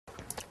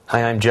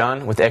Hi, I'm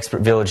John with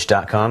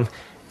ExpertVillage.com,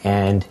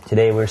 and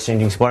today we're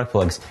changing spark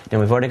plugs. Now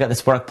we've already got the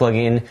spark plug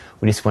in.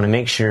 We just want to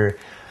make sure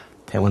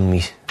that when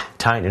we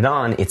tighten it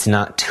on, it's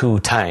not too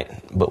tight,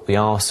 but we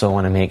also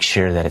want to make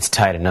sure that it's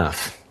tight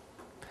enough.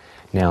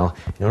 Now,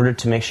 in order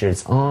to make sure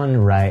it's on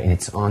right and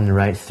it's on the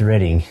right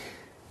threading,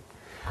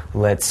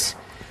 let's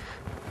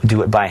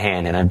do it by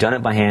hand. And I've done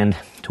it by hand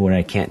to where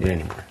I can't do it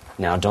anymore.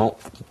 Now, don't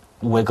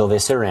wiggle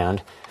this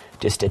around.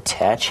 Just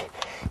attach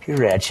your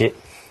ratchet.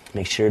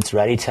 Make sure it's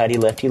righty-tighty,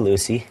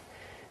 lefty-loosey,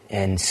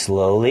 and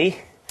slowly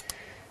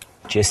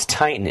just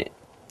tighten it.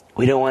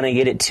 We don't want to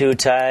get it too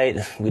tight.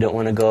 We don't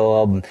want to go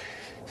all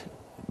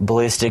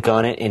ballistic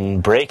on it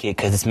and break it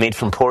because it's made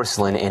from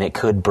porcelain and it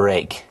could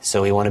break.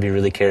 So we want to be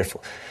really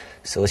careful.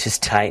 So let's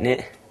just tighten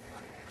it,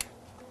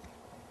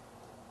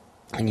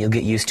 and you'll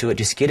get used to it.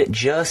 Just get it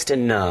just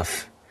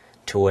enough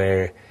to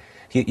where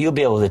you'll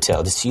be able to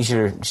tell. Just use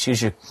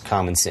your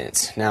common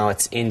sense. Now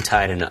it's in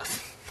tight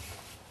enough.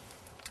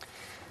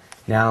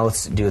 Now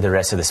let's do the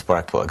rest of the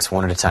spark plugs,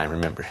 one at a time,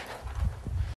 remember.